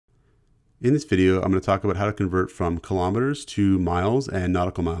In this video, I'm going to talk about how to convert from kilometers to miles and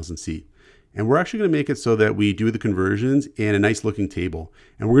nautical miles in sea. And we're actually going to make it so that we do the conversions in a nice looking table.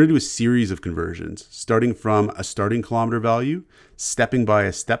 And we're going to do a series of conversions, starting from a starting kilometer value, stepping by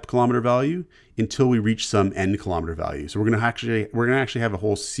a step kilometer value until we reach some end kilometer value. So we're going to actually have a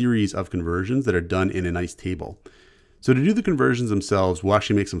whole series of conversions that are done in a nice table. So to do the conversions themselves, we'll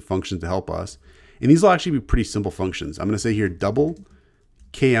actually make some functions to help us. And these will actually be pretty simple functions. I'm going to say here double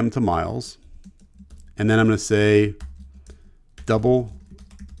km to miles, and then I'm going to say double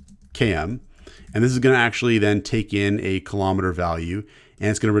km, and this is going to actually then take in a kilometer value, and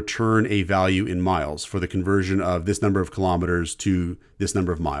it's going to return a value in miles for the conversion of this number of kilometers to this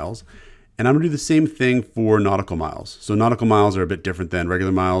number of miles. And I'm going to do the same thing for nautical miles. So nautical miles are a bit different than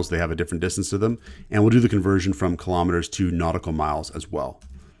regular miles. They have a different distance to them, and we'll do the conversion from kilometers to nautical miles as well.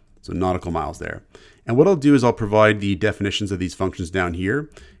 So nautical miles there. And what I'll do is I'll provide the definitions of these functions down here.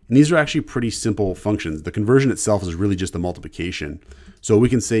 And these are actually pretty simple functions. The conversion itself is really just a multiplication. So we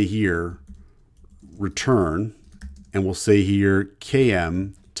can say here, return, and we'll say here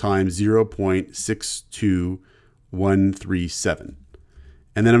km times 0.62137.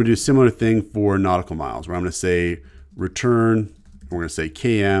 And then I'm going to do a similar thing for nautical miles, where I'm going to say return, and we're going to say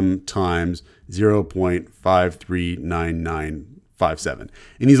km times 0.539957.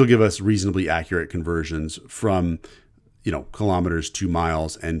 And these will give us reasonably accurate conversions from, kilometers to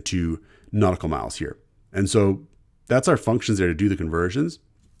miles and to nautical miles here. And so that's our functions there to do the conversions.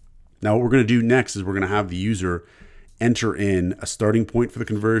 Now what we're going to do next is we're going to have the user enter in a starting point for the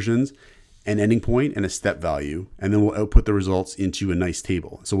conversions, an ending point, and a step value, and then we'll output the results into a nice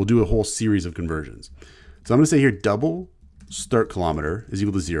table. So we'll do a whole series of conversions. So I'm going to say here double start kilometer is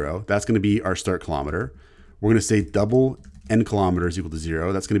equal to 0. That's going to be our start kilometer. We're going to say double end kilometer is equal to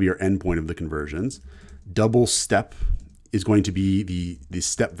 0. That's going to be our end point of the conversions. Double step is going to be the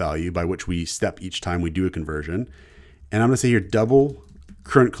step value by which we step each time we do a conversion. And I'm going to say here double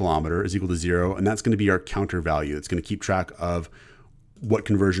current kilometer is equal to 0. And that's going to be our counter value. It's going to keep track of what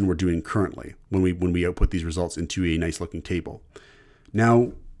conversion we're doing currently when we output these results into a nice looking table.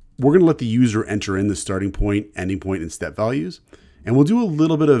 Now, we're going to let the user enter in the starting point, ending point, and step values. And we'll do a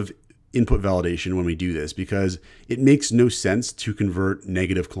little bit of input validation when we do this, because it makes no sense to convert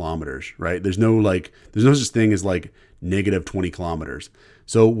negative kilometers, right? There's no such thing as like negative 20 kilometers.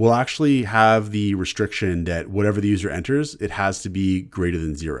 So we'll actually have the restriction that whatever the user enters, it has to be greater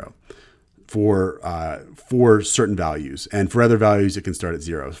than 0 for certain values. And for other values, it can start at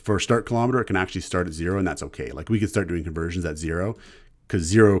 0. For start kilometer, it can actually start at 0, and that's okay. Like we could start doing conversions at 0, because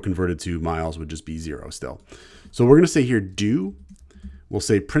 0 converted to miles would just be 0 still. So we're going to say here do. We'll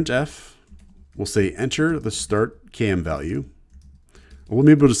say printf, we'll say enter the start km value. Well,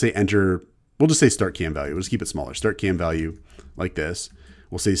 maybe we'll just say enter, we'll just say start km value. We'll just keep it smaller. Start km value like this.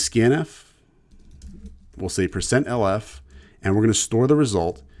 We'll say scanf, we'll say %lf, and we're going to store the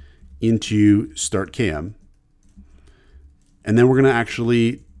result into start km. And then we're going to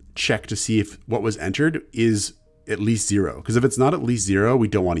actually check to see if what was entered is at least 0. Because if it's not at least 0, we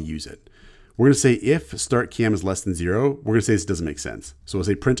don't want to use it. We're going to say if start km is less than 0, we're going to say this doesn't make sense. So we'll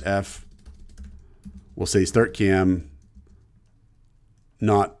say printf, we'll say start km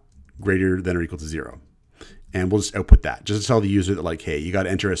not greater than or equal to 0. And we'll just output that just to tell the user that like, hey, you got to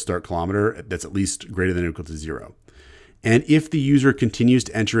enter a start kilometer that's at least greater than or equal to 0. And if the user continues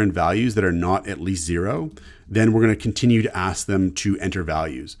to enter in values that are not at least 0, then we're going to continue to ask them to enter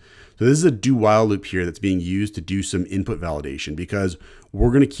values. So this is a do while loop here that's being used to do some input validation, because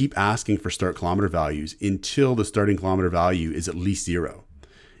we're going to keep asking for start kilometer values until the starting kilometer value is at least 0.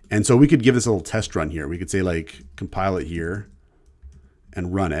 And so we could give this a little test run here. We could say like compile it here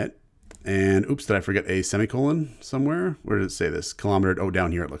and run it. And oops, did I forget a semicolon somewhere? Where did it say this? Kilometer, oh,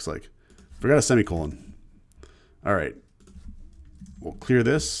 down here it looks like. Forgot a semicolon. All right, we'll clear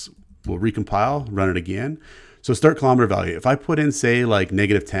this. We'll recompile, run it again. So start kilometer value. If I put in say like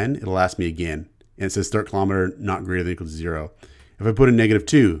 -10, it'll ask me again. And it says start kilometer not greater than or equal to 0. If I put in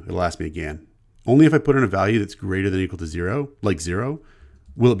 -2, it'll ask me again. Only if I put in a value that's greater than or equal to 0, like 0,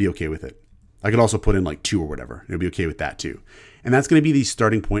 will it be okay with it. I could also put in like 2 or whatever. It'll be okay with that too. And that's going to be the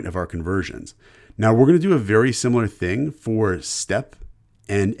starting point of our conversions. Now we're going to do a very similar thing for step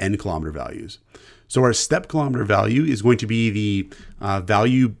and end kilometer values. So our step kilometer value is going to be the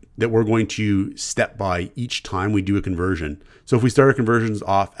value that we're going to step by each time we do a conversion. So if we start our conversions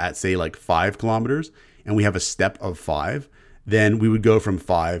off at say like 5 kilometers and we have a step of 5, then we would go from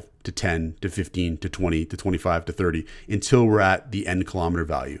 5 to 10 to 15 to 20 to 25 to 30 until we're at the end kilometer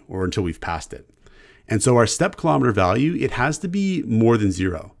value, or until we've passed it. And so our step kilometer value, it has to be more than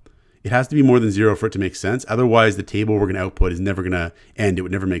 0. It has to be more than 0 for it to make sense. Otherwise, the table we're going to output is never going to end. It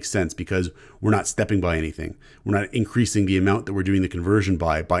would never make sense because we're not stepping by anything. We're not increasing the amount that we're doing the conversion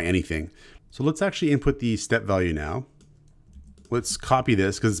by anything. So let's actually input the step value now. Let's copy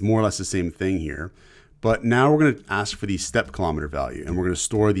this because it's more or less the same thing here. But now we're going to ask for the step kilometer value, and we're going to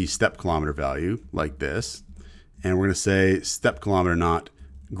store the step kilometer value like this. And we're going to say step kilometer not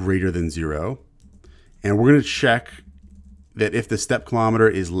greater than 0. And we're going to check that if the step kilometer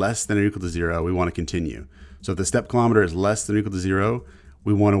is less than or equal to 0, we want to continue. So if the step kilometer is less than or equal to 0,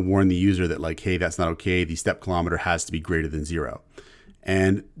 we want to warn the user that like, hey, that's not okay. The step kilometer has to be greater than 0.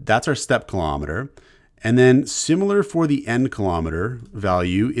 And that's our step kilometer. And then similar for the end kilometer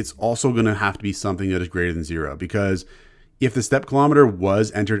value, it's also going to have to be something that is greater than 0, because if the step kilometer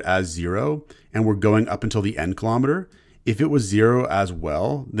was entered as 0 and we're going up until the end kilometer, if it was 0 as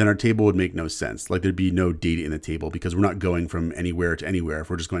well, then our table would make no sense. Like there'd be no data in the table because we're not going from anywhere to anywhere if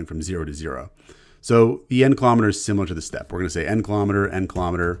we're just going from 0 to 0. So the end kilometer is similar to the step. We're going to say end kilometer,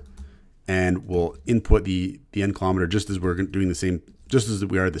 and we'll input the end kilometer just as we're doing the same, just as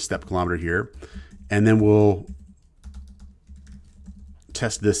we are the step kilometer here. And then we'll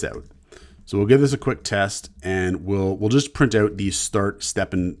test this out. So we'll give this a quick test, and we'll just print out the start,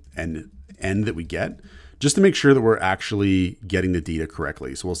 step, and end that we get, just to make sure that we're actually getting the data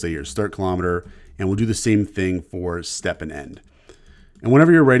correctly. So we'll say here start kilometer, and we'll do the same thing for step and end. And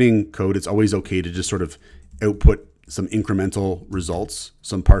whenever you're writing code, it's always okay to just sort of output some incremental results,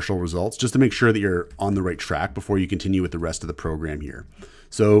 some partial results, just to make sure that you're on the right track before you continue with the rest of the program here.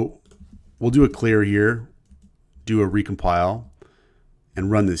 So we'll do a clear here, do a recompile,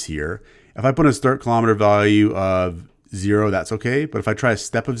 and run this here. If I put a start kilometer value of 0, that's okay. But if I try a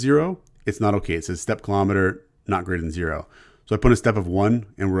step of 0, it's not okay. It says step kilometer not greater than 0. So I put a step of 1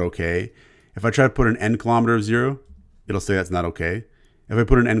 and we're okay. If I try to put an end kilometer of 0, it'll say that's not okay. If I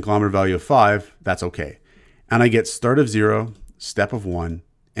put an end kilometer value of 5, that's okay. And I get start of 0, step of 1,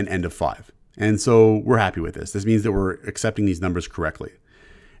 and end of 5. And so we're happy with this. This means that we're accepting these numbers correctly.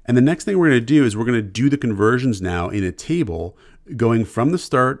 And the next thing we're going to do is we're going to do the conversions now in a table going from the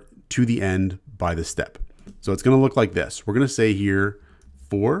start to the end by the step. So it's going to look like this. We're going to say here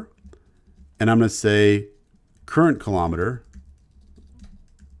 4, and I'm going to say current kilometer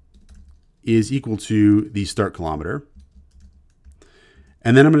is equal to the start kilometer.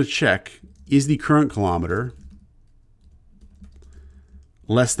 And then I'm going to check, is the current kilometer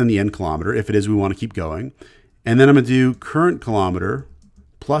less than the end kilometer? If it is, we want to keep going. And then I'm going to do current kilometer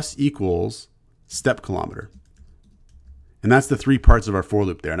plus equals step kilometer. And that's the 3 parts of our for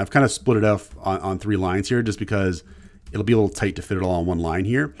loop there. And I've kind of split it up on 3 lines here just because it'll be a little tight to fit it all on one line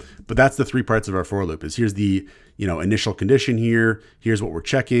here. But that's the 3 parts of our for loop. Is here's the initial condition here, here's what we're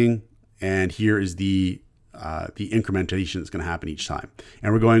checking, and here is the incrementation that's going to happen each time.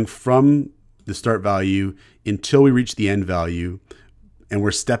 And we're going from the start value until we reach the end value, and we're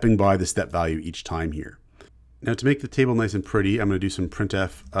stepping by the step value each time here. Now to make the table nice and pretty, I'm going to do some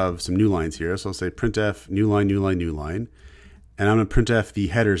printf of some new lines here. So I'll say printf new line, new line, new line. And I'm going to printf the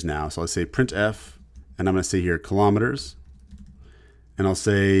headers now. So I'll say printf, and I'm going to say here kilometers. And I'll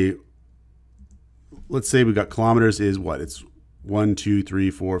say, let's say we got kilometers is what? It's 1, 2, 3,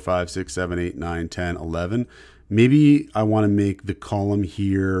 4, 5, 6, 7, 8, 9, 10, 11. Maybe I want to make the column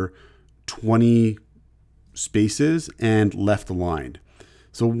here 20 spaces and left aligned.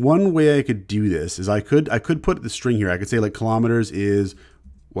 So one way I could do this is I could put the string here. I could say like kilometers is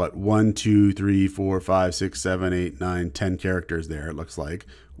what, 1, 2, 3, 4, 5, 6, 7, 8, 9, 10 characters there. It looks like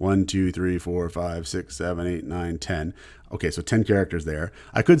 1, 2, 3, 4, 5, 6, 7, 8, 9, 10. Okay, so 10 characters there.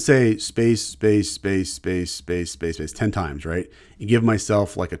 I could say space, space, space, space, space, space, space 10 times, right? And give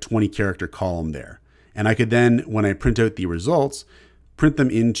myself like a 20 character column there. And I could then, when I print out the results, print them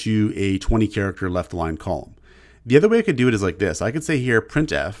into a 20 character left aligned column. The other way I could do it is like this. I could say here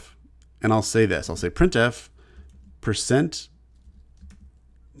printf, and I'll say this. I'll say printf percent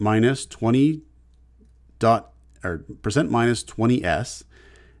minus 20 dot, or percent minus 20s,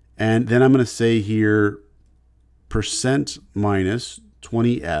 and then I'm going to say here percent minus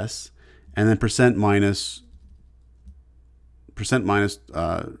 20s, and then percent minus 20s,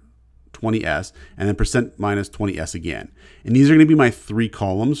 and then percent minus 20s again. And these are going to be my 3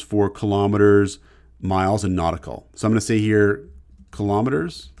 columns for kilometers, miles, and nautical. So I'm going to say here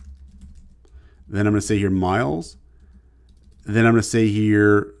kilometers, then I'm going to say here miles, then I'm going to say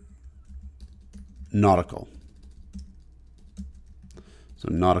here nautical. So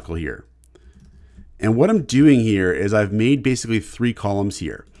nautical here. And what I'm doing here is I've made basically 3 columns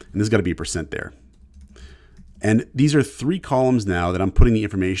here, and there's got to be a percent there. And these are 3 columns now that I'm putting the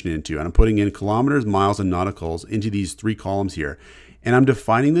information into, and I'm putting in kilometers, miles, and nauticals into these 3 columns here. And I'm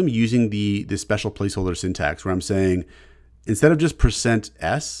defining them using the special placeholder syntax where I'm saying, instead of just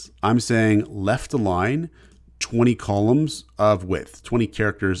 %s, I'm saying left align 20 columns of width, 20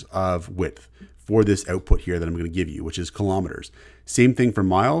 characters of width for this output here that I'm going to give you, which is kilometers. Same thing for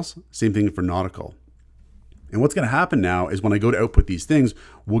miles, same thing for nautical. And what's going to happen now is when I go to output these things,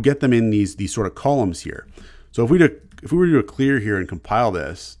 we'll get them in these sort of columns here. So if we were to do a clear here and compile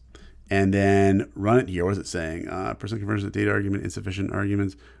this and then run it here, what is it saying? Percent conversion of data argument, insufficient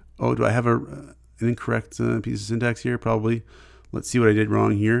arguments. Oh, do I have an incorrect piece of syntax here? Probably. Let's see what I did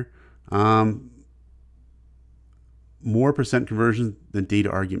wrong here. More percent conversion than data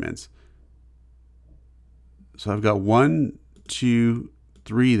arguments. So I've got 1, 2,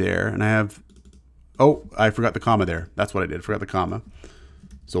 3 there, and I have, oh, I forgot the comma there. That's what I did, forgot the comma.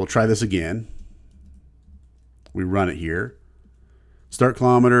 So we'll try this again. We run it here. Start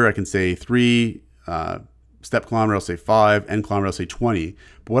kilometer, I can say 3, step kilometer, I'll say 5, end kilometer, I'll say 20.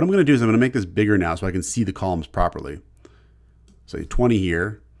 But what I'm gonna do is I'm gonna make this bigger now so I can see the columns properly. So 20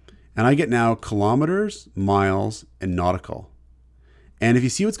 here, and I get now kilometers, miles, and nautical. And if you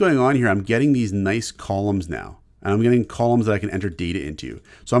see what's going on here, I'm getting these nice columns now. And I'm getting columns that I can enter data into.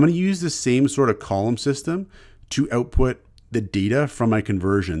 So I'm going to use the same sort of column system to output the data from my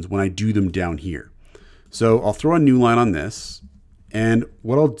conversions when I do them down here. So I'll throw a new line on this. And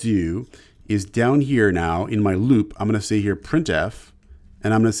what I'll do is down here now in my loop, I'm going to say here printf,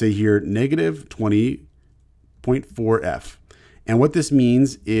 and I'm going to say here negative 20.4f. And what this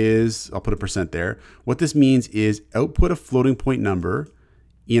means is, I'll put a % there. What this means is output a floating point number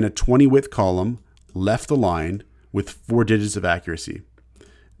in a 20 width column, left aligned with 4 digits of accuracy.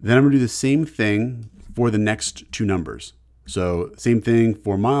 Then I'm gonna do the same thing for the next 2 numbers. So same thing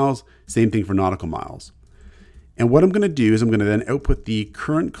for miles, same thing for nautical miles. And what I'm gonna do is I'm gonna then output the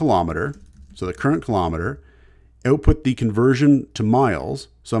current kilometer. So the current kilometer, output the conversion to miles.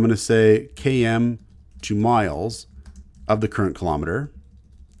 So I'm gonna say km to miles of the current kilometer.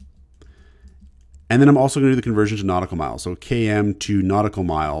 And then I'm also going to do the conversion to nautical miles. So km to nautical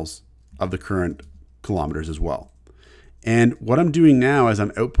miles of the current kilometers as well. And what I'm doing now is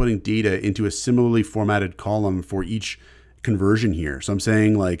I'm outputting data into a similarly formatted column for each conversion here. So I'm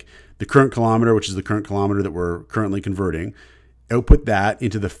saying like the current kilometer, which is the current kilometer that we're currently converting, output that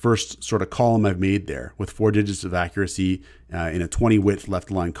into the first sort of column I've made there with 4 digits of accuracy in a 20 width left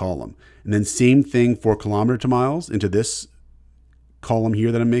align column. And then same thing for kilometer to miles into this column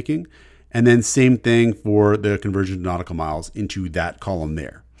here that I'm making. And then same thing for the conversion to nautical miles into that column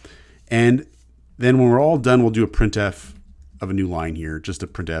there. And then when we're all done, we'll do a printf of a new line here, just to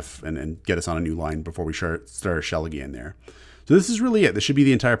printf and get us on a new line before we start our shell again there. So this is really it. This should be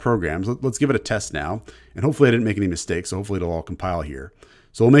the entire program. So let's give it a test now. And hopefully I didn't make any mistakes. So hopefully it'll all compile here.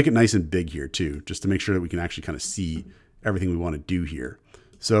 So we'll make it nice and big here too, just to make sure that we can actually kind of see everything we want to do here.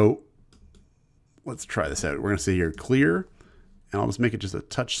 So let's try this out. We're going to say here clear, and I'll just make it just a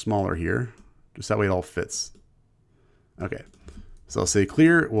touch smaller here, just that way it all fits. Okay. So I'll say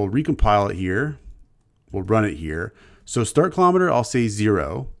clear. We'll recompile it here. We'll run it here. So start kilometer, I'll say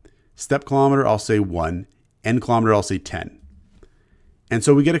 0. Step kilometer, I'll say 1. End kilometer, I'll say 10. And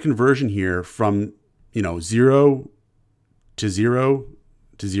so we get a conversion here from, 0 to 0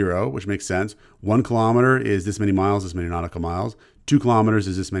 to 0, which makes sense. 1 kilometer is this many miles, this many nautical miles. 2 kilometers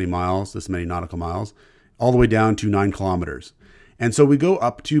is this many miles, this many nautical miles, all the way down to 9 kilometers. And so we go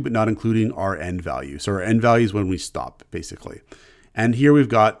up to, but not including our end value. So our end value is when we stop, basically. And here we've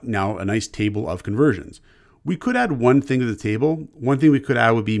got now a nice table of conversions. We could add one thing to the table. One thing we could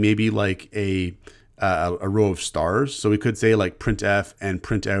add would be maybe like a row of stars. So we could say like printf and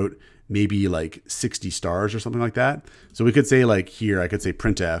print out maybe like 60 stars or something like that. So we could say like here, I could say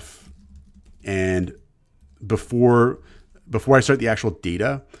printf, and before I start the actual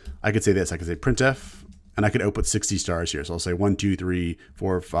data, I could say this. I could say printf, and I could output 60 stars here. So I'll say 1, 2, 3,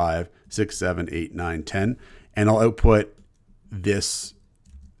 4, 5, 6, 7, 8, 9, 10. And I'll output this,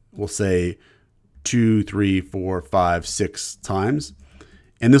 we'll say 2, 3, 4, 5, 6 times.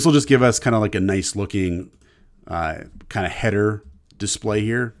 And this will just give us kind of like a nice looking kind of header display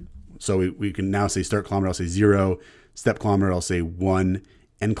here. So we can now say start kilometer, I'll say 0, step kilometer, I'll say 1,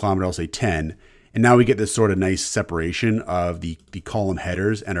 end kilometer, I'll say 10. And now we get this sort of nice separation of the column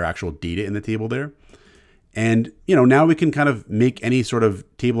headers and our actual data in the table there. And, now we can kind of make any sort of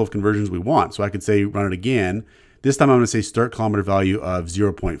table of conversions we want. So I could say run it again. This time I'm going to say start kilometer value of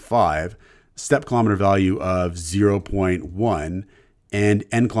 0.5, step kilometer value of 0.1, and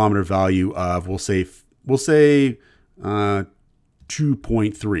end kilometer value of, we'll say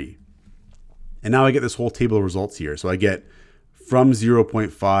 2.3. And now I get this whole table of results here. So I get from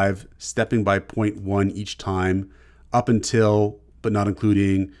 0.5, stepping by 0.1 each time, up until but not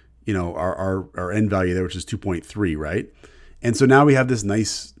including, you know, our end value there, which is 2.3, right? And so now we have this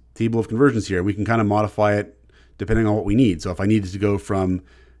nice table of conversions here. We can kind of modify it depending on what we need. So if I needed to go from,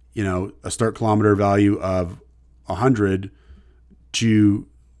 you know, a start kilometer value of 100 to,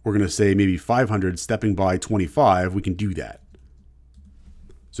 we're going to say maybe 500 stepping by 25, we can do that.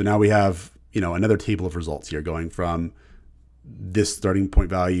 So now we have, you know, another table of results here going from this starting point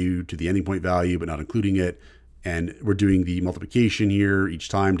value to the ending point value, but not including it. And we're doing the multiplication here each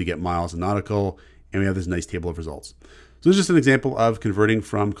time to get miles and nautical. And we have this nice table of results. So this is just an example of converting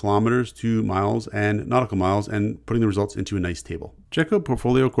from kilometers to miles and nautical miles and putting the results into a nice table. Check out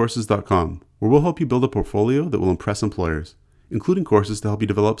portfoliocourses.com, where we'll help you build a portfolio that will impress employers, including courses to help you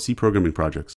develop C programming projects.